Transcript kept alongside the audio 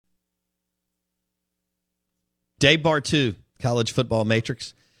Dave Bartu, College Football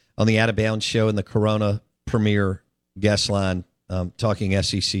Matrix, on the Out of Bounds show and the Corona Premier guest line, talking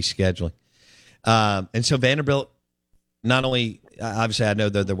SEC scheduling. And so Vanderbilt, not only, obviously I know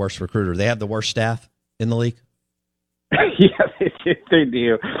they're the worst recruiter, they have the worst staff in the league. Yeah, they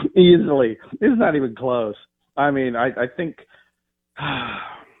do. Easily. It's not even close. I mean, I think I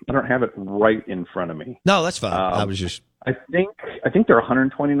don't have it right in front of me. No, that's fine. I think they're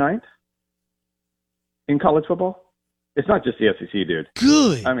 129th in college football. It's not just the SEC, dude.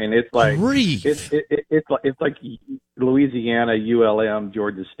 Good. I mean, it's like grief. It's like Louisiana, ULM,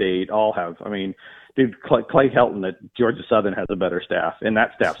 Georgia State all have. I mean, dude, Clay Helton at Georgia Southern has a better staff, and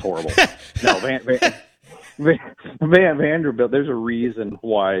that staff's horrible. No, Vanderbilt. There's a reason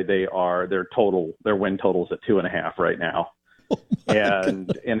why their win total's at 2.5 right now.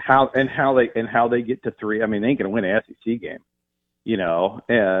 And how they get to 3. I mean, they ain't gonna win an SEC game,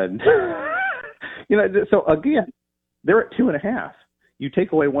 and so again, they're at 2.5. You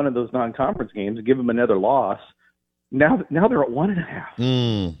take away one of those non-conference games and give them another loss. Now they're at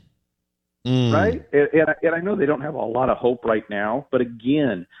 1.5. Right? And I know they don't have a lot of hope right now, but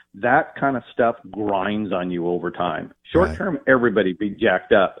again, that kind of stuff grinds on you over time. Short term, everybody be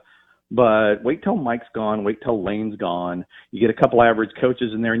jacked up. But wait till Mike's gone. Wait till Lane's gone. You get a couple average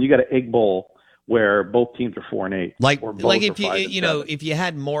coaches in there, and you got an egg bowl where both teams are 4-8. Like if if you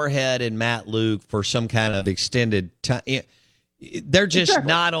had Moorhead and Matt Luke for some kind of extended time, they're just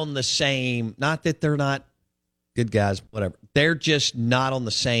not on the same. Not that they're not good guys, whatever. They're just not on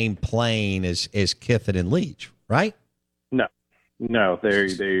the same plane as Kiffin and Leach, right? No, they're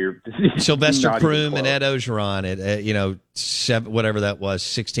Sylvester Croom and Ed Ogeron at whatever that was,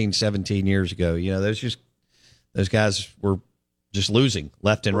 16, 17 years ago. Those guys were just losing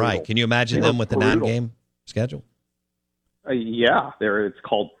left and right. Can you imagine them with the 9-game schedule? Yeah, it's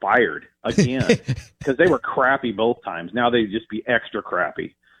called fired again because they were crappy both times. Now they just be extra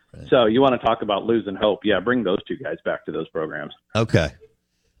crappy. Right. So you want to talk about losing hope? Yeah, bring those two guys back to those programs. Okay.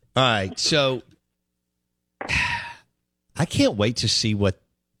 All right. So I can't wait to see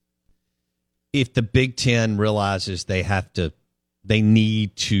if the Big Ten realizes they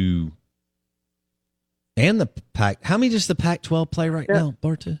need to, and the Pac. How many does the Pac-12 play right now,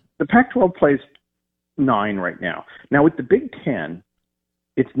 Bartu? The Pac-12 plays 9 right now. Now with the Big Ten,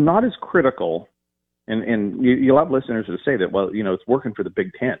 it's not as critical. And you'll have listeners who say that, well, it's working for the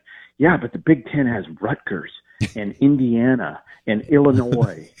Big Ten. Yeah, but the Big Ten has Rutgers and Indiana and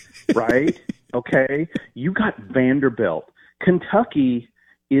Illinois, right? Okay? You got Vanderbilt. Kentucky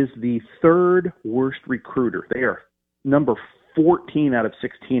is the 3rd worst recruiter. They are number 14 out of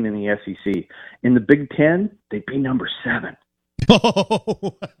 16 in the SEC. In the Big Ten, they'd be number 7.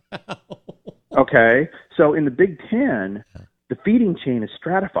 Oh, wow. Okay? So in the Big Ten, the feeding chain is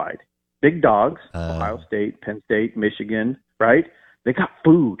stratified. Big dogs, Ohio State, Penn State, Michigan, right? They got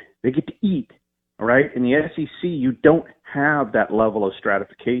food. They get to eat, all right? In the SEC, you don't have that level of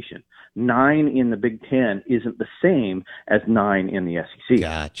stratification. 9 in the Big Ten isn't the same as 9 in the SEC.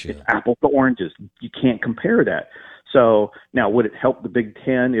 Gotcha. It's apples to oranges. You can't compare that. So now, would it help the Big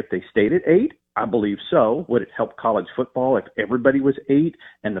Ten if they stayed at 8? I believe so. Would it help college football if everybody was 8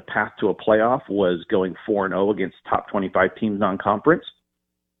 and the path to a playoff was going 4-0 against top 25 teams non-conference?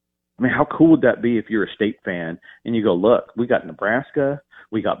 I mean, how cool would that be if you're a state fan and you go, look, we got Nebraska,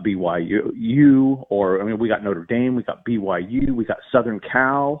 we got BYU, we got Notre Dame, we got BYU, we got Southern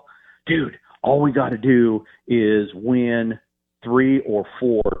Cal. Dude, all we got to do is win 3 or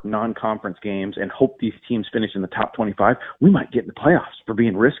 4 non-conference games and hope these teams finish in the top 25. We might get in the playoffs for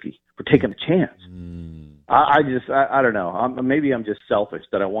being risky, for taking a chance. I don't know. Maybe I'm just selfish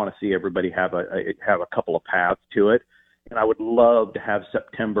that I want to see everybody have a couple of paths to it. And I would love to have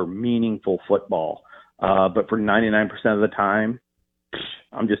September meaningful football. But for 99% of the time,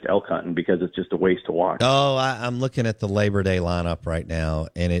 I'm just elk hunting because it's just a waste to watch. Oh, I'm looking at the Labor Day lineup right now,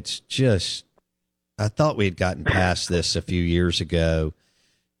 and it's just – I thought we had gotten past this a few years ago.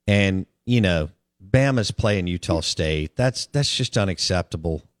 And, Bama's playing Utah State. That's just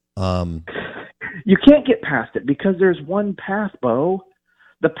unacceptable. You can't get past it because there's one path, Bo.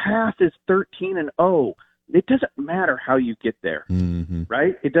 The path is 13-0. It doesn't matter how you get there,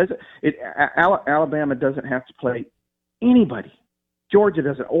 right? It doesn't. Alabama doesn't have to play anybody. Georgia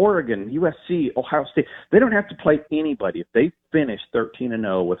doesn't. Oregon, USC, Ohio State. They don't have to play anybody. If they finish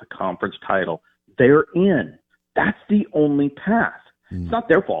 13-0 with a conference title, they're in. That's the only path. It's not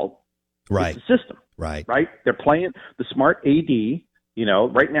their fault. Right. It's the system. Right. They're playing the smart AD.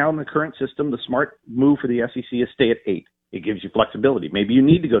 Right now in the current system, the smart move for the SEC is stay at 8. It gives you flexibility. Maybe you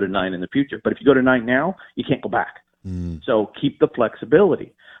need to go to 9 in the future, but if you go to 9 now, you can't go back. So keep the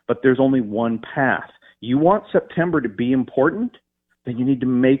flexibility. But there's only one path. You want September to be important, then you need to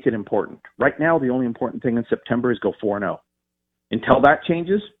make it important. Right now, the only important thing in September is go 4-0. Until that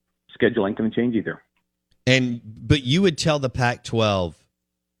changes, schedule ain't going to change either. But you would tell the Pac-12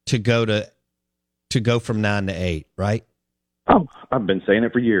 to go from 9 to 8, right? Oh, I've been saying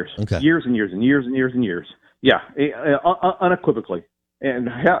it for years. Okay. Years and years and years and years and years. Yeah, unequivocally. And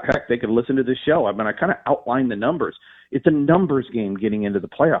heck, they could listen to this show. I mean, I kind of outlined the numbers. It's a numbers game getting into the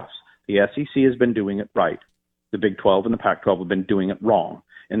playoffs. The SEC has been doing it right. The Big 12 and the Pac-12 have been doing it wrong.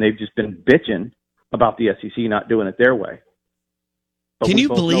 And they've just been bitching about the SEC not doing it their way. But can you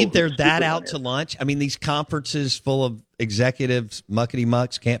believe they're that out to lunch? I mean, these conferences full of executives, muckety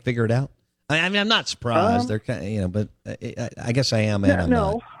mucks, can't figure it out. I mean, I'm not surprised. They're kind of, but I guess I am. And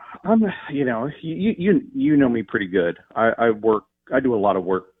no, I'm. You know me pretty good. I do a lot of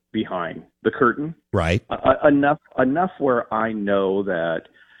work behind the curtain. Right. Enough where I know that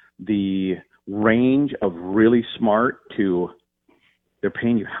the range of really smart to they're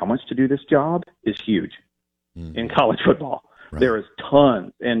paying you how much to do this job is huge in college football. Right. There is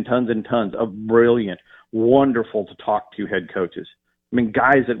tons and tons and tons of brilliant, wonderful to talk to head coaches. I mean,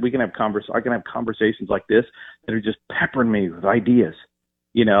 guys that we can have I can have conversations like this that are just peppering me with ideas,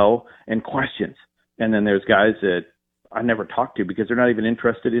 and questions. And then there's guys that I never talk to because they're not even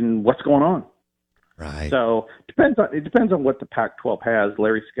interested in what's going on. Right. So it depends on what the Pac-12 has.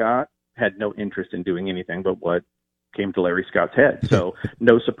 Larry Scott had no interest in doing anything but what came to Larry Scott's head. So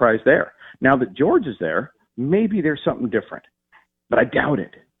no surprise there. Now that George is there, maybe there's something different, but I doubt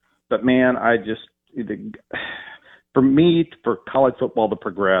it. But man, for college football to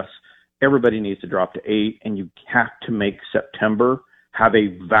progress, everybody needs to drop to 8, and you have to make September have a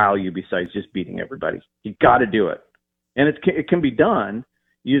value besides just beating everybody. You got to do it. And it can be done.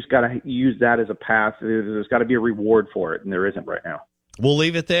 You just got to use that as a path. There's got to be a reward for it, and there isn't right now. We'll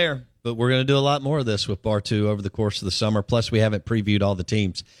leave it there, but we're going to do a lot more of this with Bartoo over the course of the summer. Plus, we haven't previewed all the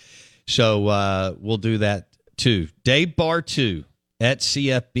teams. So we'll do that too. Dave Bartoo at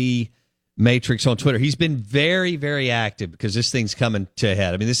CFB Matrix on Twitter. He's been very, very active because this thing's coming to a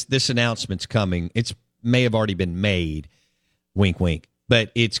head. I mean, this announcement's coming. It may have already been made, wink, wink,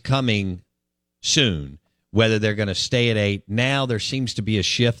 but it's coming soon, whether they're going to stay at 8. Now there seems to be a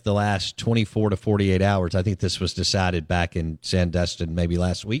shift the last 24 to 48 hours. I think this was decided back in Sandestin maybe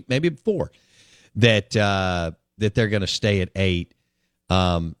last week, maybe before, that they're going to stay at 8.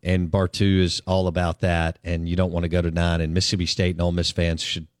 And Bartoo is all about that, and you don't want to go to 9. And Mississippi State and Ole Miss fans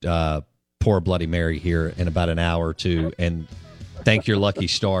should pour a Bloody Mary here in about an hour or two and thank your lucky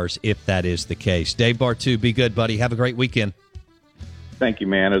stars if that is the case. Dave Bartoo, be good, buddy. Have a great weekend. Thank you,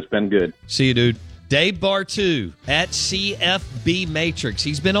 man. It's been good. See you, dude. Dave Bartoo at CFB Matrix.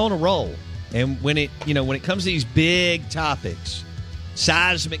 He's been on a roll. And when it comes to these big topics,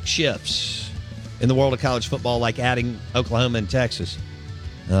 seismic shifts in the world of college football, like adding Oklahoma and Texas,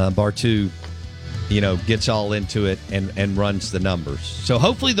 Bartoo, gets all into it and runs the numbers. So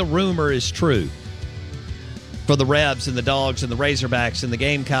hopefully the rumor is true for the Rebs and the Dogs and the Razorbacks and the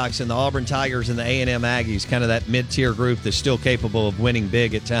Gamecocks and the Auburn Tigers and the A&M Aggies, kind of that mid-tier group that's still capable of winning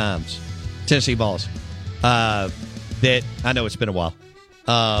big at times. Tennessee Vols. That I know it's been a while.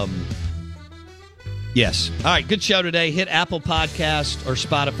 Yes. All right, good show today. Hit Apple Podcast or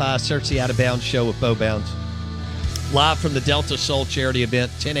Spotify. Search the Out of Bounds Show with Bo Bounds. Live from the Delta Soul charity event,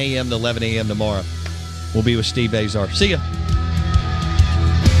 10 a.m. to 11 a.m. tomorrow. We'll be with Steve Azar. See ya.